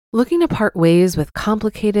Looking to part ways with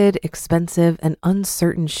complicated, expensive, and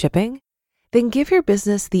uncertain shipping? Then give your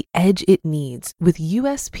business the edge it needs with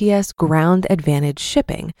USPS Ground Advantage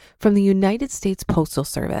shipping from the United States Postal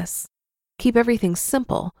Service. Keep everything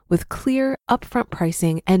simple with clear, upfront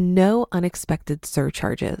pricing and no unexpected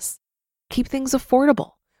surcharges. Keep things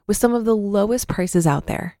affordable with some of the lowest prices out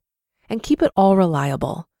there. And keep it all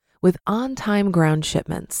reliable with on-time ground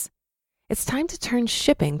shipments. It's time to turn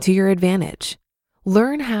shipping to your advantage.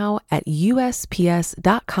 Learn how at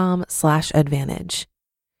USPS.com/advantage.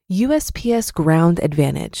 USPS Ground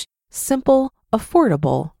Advantage. Simple,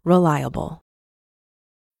 affordable, reliable.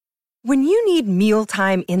 When you need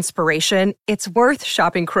mealtime inspiration, it's worth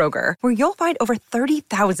shopping Kroger, where you'll find over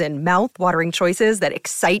 30,000 mouth-watering choices that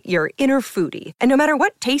excite your inner foodie. And no matter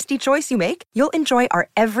what tasty choice you make, you'll enjoy our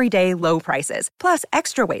everyday low prices, plus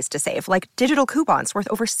extra ways to save, like digital coupons worth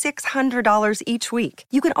over $600 each week.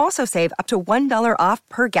 You can also save up to $1 off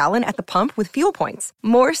per gallon at the pump with fuel points.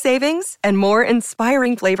 More savings and more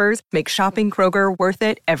inspiring flavors make shopping Kroger worth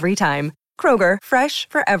it every time. Kroger, fresh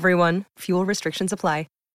for everyone. Fuel restrictions apply.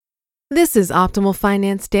 This is Optimal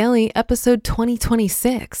Finance Daily, episode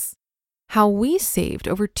 2026. How we saved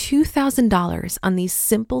over $2,000 on these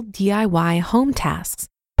simple DIY home tasks,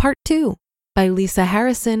 part 2, by Lisa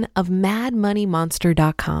Harrison of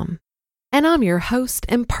MadMoneyMonster.com. And I'm your host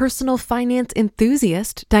and personal finance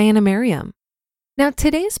enthusiast, Diana Merriam. Now,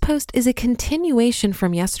 today's post is a continuation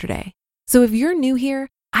from yesterday. So if you're new here,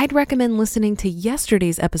 I'd recommend listening to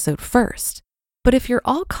yesterday's episode first. But if you're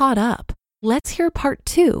all caught up, let's hear part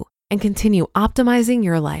 2 and continue optimizing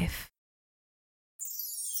your life.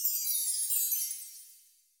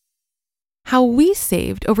 How we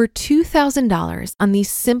saved over $2,000 on these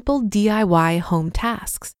simple DIY home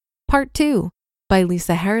tasks, part 2, by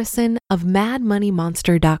Lisa Harrison of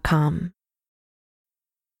MadMoneyMonster.com.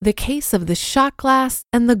 The case of the shot glass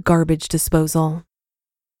and the garbage disposal.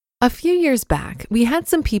 A few years back, we had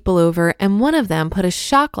some people over and one of them put a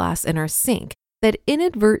shot glass in our sink that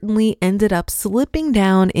inadvertently ended up slipping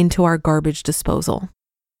down into our garbage disposal.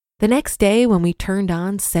 The next day, when we turned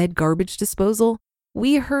on said garbage disposal,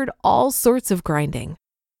 we heard all sorts of grinding.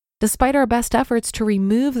 Despite our best efforts to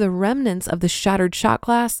remove the remnants of the shattered shot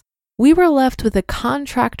glass, we were left with a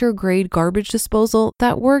contractor-grade garbage disposal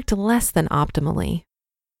that worked less than optimally.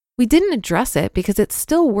 We didn't address it because it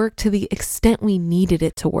still worked to the extent we needed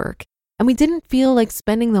it to work, and we didn't feel like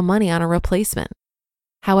spending the money on a replacement.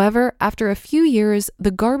 However, after a few years,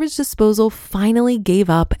 the garbage disposal finally gave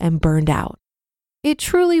up and burned out. It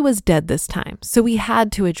truly was dead this time, so we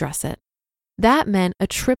had to address it. That meant a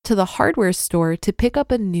trip to the hardware store to pick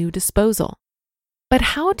up a new disposal.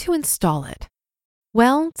 But how to install it?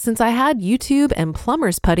 Well, since I had YouTube and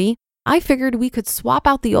plumber's putty, I figured we could swap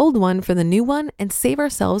out the old one for the new one and save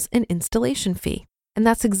ourselves an installation fee. And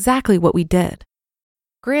that's exactly what we did.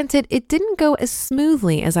 Granted, it didn't go as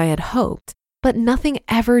smoothly as I had hoped, but nothing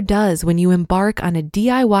ever does when you embark on a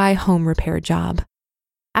DIY home repair job.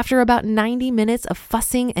 After about 90 minutes of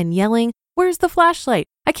fussing and yelling, "Where's the flashlight?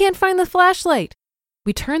 I can't find the flashlight!"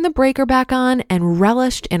 we turned the breaker back on and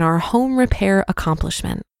relished in our home repair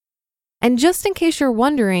accomplishment. And just in case you're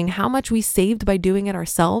wondering how much we saved by doing it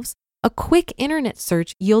ourselves, a quick internet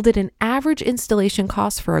search yielded an average installation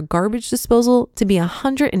cost for a garbage disposal to be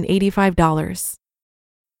 $185.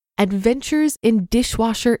 Adventures in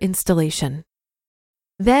dishwasher installation.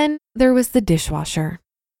 Then there was the dishwasher.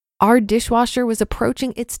 Our dishwasher was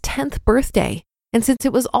approaching its 10th birthday, and since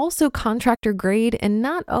it was also contractor grade and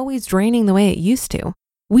not always draining the way it used to,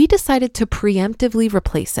 we decided to preemptively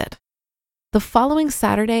replace it. The following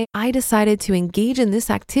Saturday, I decided to engage in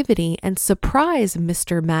this activity and surprise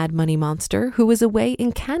Mr. Mad Money Monster, who was away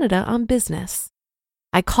in Canada on business.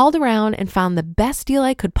 I called around and found the best deal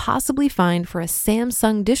I could possibly find for a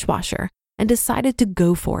Samsung dishwasher and decided to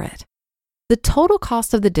go for it. The total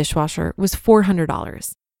cost of the dishwasher was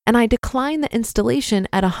 $400, and I declined the installation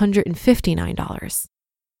at $159.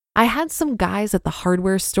 I had some guys at the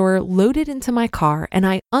hardware store load it into my car, and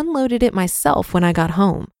I unloaded it myself when I got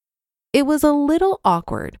home. It was a little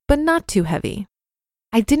awkward, but not too heavy.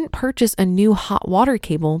 I didn't purchase a new hot water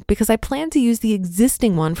cable because I planned to use the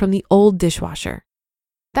existing one from the old dishwasher.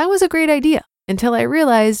 That was a great idea until I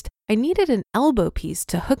realized I needed an elbow piece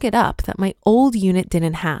to hook it up that my old unit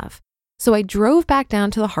didn't have. So I drove back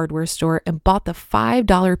down to the hardware store and bought the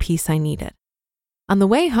 $5 piece I needed. On the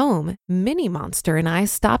way home, Minnie Monster and I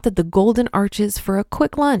stopped at the Golden Arches for a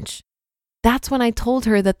quick lunch. That's when I told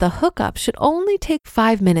her that the hookup should only take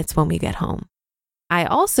 5 minutes when we get home. I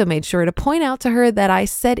also made sure to point out to her that I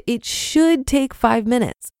said it should take 5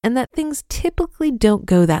 minutes and that things typically don't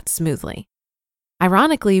go that smoothly.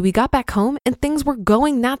 Ironically, we got back home and things were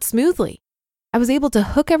going that smoothly. I was able to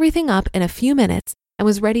hook everything up in a few minutes and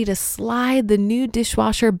was ready to slide the new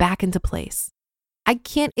dishwasher back into place. I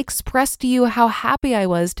can't express to you how happy I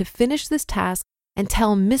was to finish this task and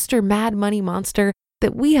tell Mr. Mad Money Monster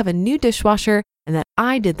that we have a new dishwasher and that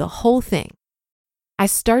I did the whole thing. I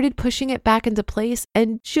started pushing it back into place,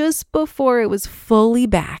 and just before it was fully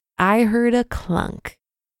back, I heard a clunk.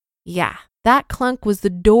 Yeah, that clunk was the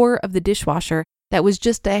door of the dishwasher that was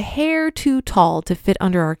just a hair too tall to fit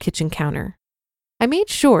under our kitchen counter. I made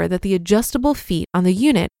sure that the adjustable feet on the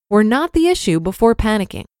unit were not the issue before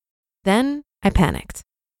panicking. Then I panicked.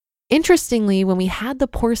 Interestingly, when we had the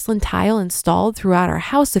porcelain tile installed throughout our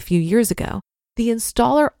house a few years ago, the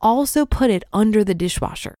installer also put it under the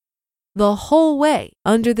dishwasher. The whole way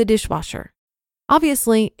under the dishwasher.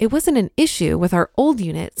 Obviously, it wasn't an issue with our old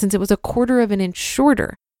unit since it was 1/4 of an inch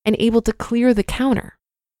shorter and able to clear the counter.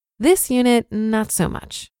 This unit, not so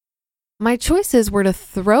much. My choices were to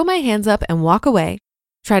throw my hands up and walk away,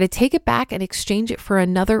 try to take it back and exchange it for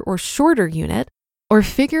another or shorter unit, or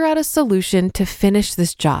figure out a solution to finish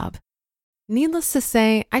this job. Needless to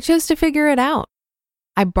say, I chose to figure it out.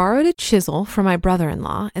 I borrowed a chisel from my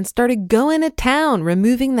brother-in-law and started going to town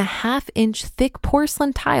removing the 1/2-inch thick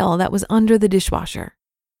porcelain tile that was under the dishwasher.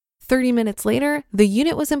 30 minutes later, the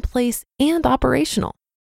unit was in place and operational.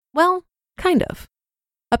 Well, kind of.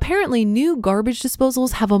 Apparently, new garbage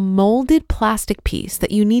disposals have a molded plastic piece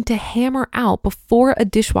that you need to hammer out before a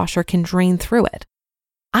dishwasher can drain through it.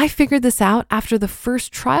 I figured this out after the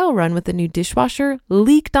first trial run with the new dishwasher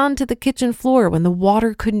leaked onto the kitchen floor when the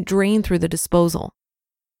water couldn't drain through the disposal.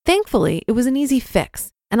 Thankfully, it was an easy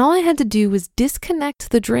fix, and all I had to do was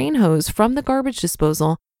disconnect the drain hose from the garbage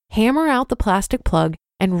disposal, hammer out the plastic plug,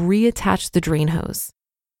 and reattach the drain hose.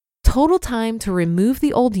 Total time to remove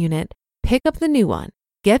the old unit, pick up the new one,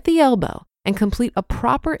 get the elbow, and complete a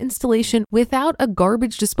proper installation without a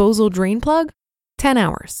garbage disposal drain plug? 10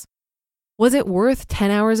 hours. Was it worth 10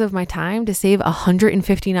 hours of my time to save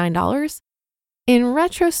 $159? In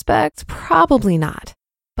retrospect, probably not.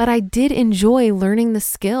 But I did enjoy learning the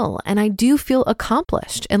skill, and I do feel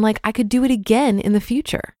accomplished and like I could do it again in the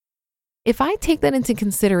future. If I take that into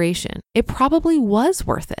consideration, it probably was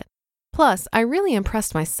worth it. Plus, I really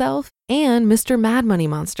impressed myself and Mr. Mad Money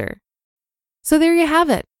Monster. So there you have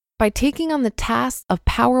it. By taking on the tasks of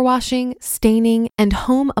power washing, staining, and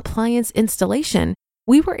home appliance installation,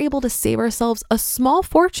 we were able to save ourselves a small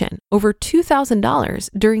fortune, over $2,000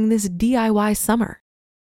 during this DIY summer.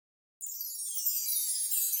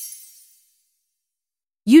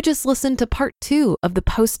 You just listened to part 2 of the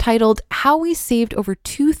post titled How We Saved Over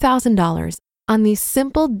 $2,000 on These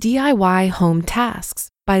Simple DIY Home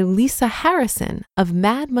Tasks by Lisa Harrison of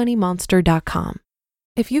MadMoneyMonster.com.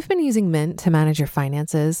 If you've been using Mint to manage your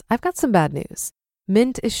finances, I've got some bad news.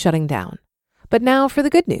 Mint is shutting down. But now for the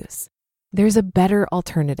good news. There's a better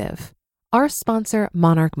alternative. Our sponsor,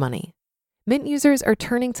 Monarch Money. Mint users are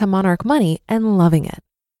turning to Monarch Money and loving it.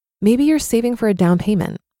 Maybe you're saving for a down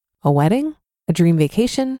payment, a wedding, a dream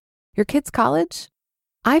vacation, your kid's college.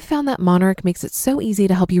 I've found that Monarch makes it so easy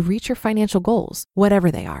to help you reach your financial goals, whatever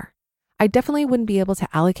they are. I definitely wouldn't be able to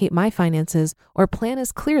allocate my finances or plan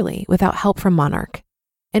as clearly without help from Monarch.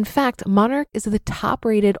 In fact, Monarch is the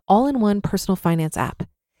top-rated all-in-one personal finance app.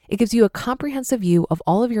 It gives you a comprehensive view of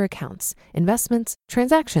all of your accounts, investments,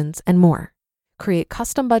 transactions, and more. Create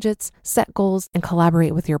custom budgets, set goals, and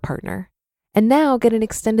collaborate with your partner. And now get an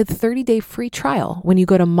extended 30-day free trial when you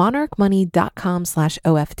go to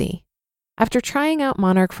monarchmoney.com/OFD. After trying out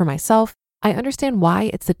Monarch for myself, I understand why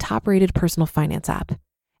it's the top-rated personal finance app.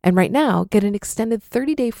 And right now, get an extended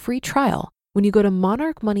 30-day free trial when you go to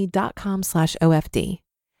monarchmoney.com/OFD.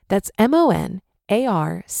 That's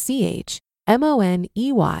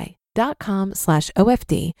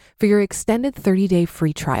monarchmoney.com/OFD for your extended 30-day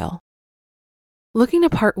free trial. Looking to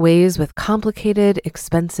part ways with complicated,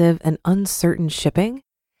 expensive, and uncertain shipping?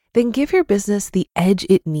 Then give your business the edge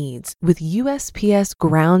it needs with USPS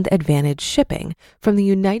Ground Advantage shipping from the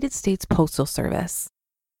United States Postal Service.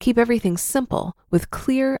 Keep everything simple with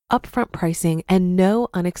clear, upfront pricing and no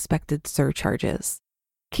unexpected surcharges.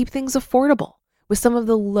 Keep things affordable with some of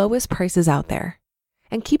the lowest prices out there.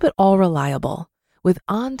 And keep it all reliable with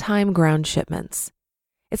on-time ground shipments.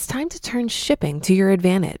 It's time to turn shipping to your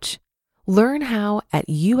advantage. Learn how at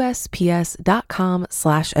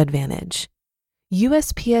USPS.com/advantage.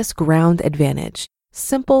 USPS Ground Advantage.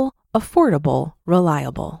 Simple, affordable,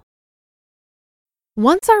 reliable.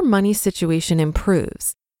 Once our money situation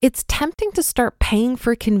improves, it's tempting to start paying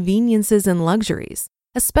for conveniences and luxuries,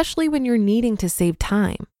 especially when you're needing to save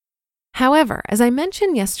time. However, as I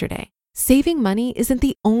mentioned yesterday, saving money isn't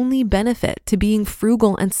the only benefit to being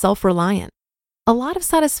frugal and self-reliant. A lot of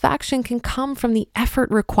satisfaction can come from the effort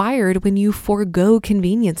required when you forego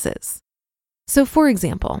conveniences. So for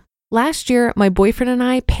example, last year, my boyfriend and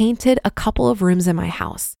I painted a couple of rooms in my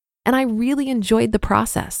house, and I really enjoyed the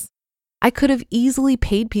process. I could have easily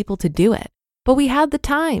paid people to do it, but we had the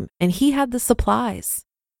time and he had the supplies.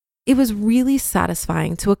 It was really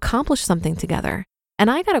satisfying to accomplish something together,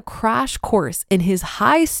 and I got a crash course in his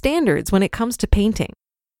high standards when it comes to painting.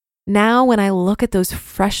 Now, when I look at those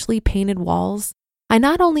freshly painted walls, I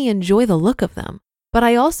not only enjoy the look of them, but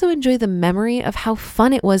I also enjoy the memory of how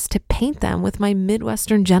fun it was to paint them with my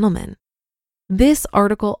Midwestern gentleman. This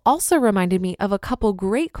article also reminded me of a couple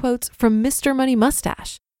great quotes from Mr. Money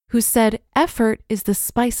Mustache, who said, "Effort is the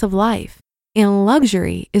spice of life, and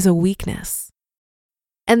luxury is a weakness."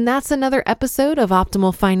 And that's another episode of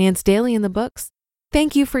Optimal Finance Daily in the books.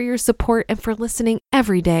 Thank you for your support and for listening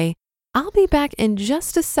every day. I'll be back in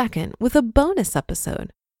just a second with a bonus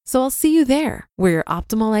episode. So I'll see you there where your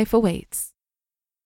optimal life awaits.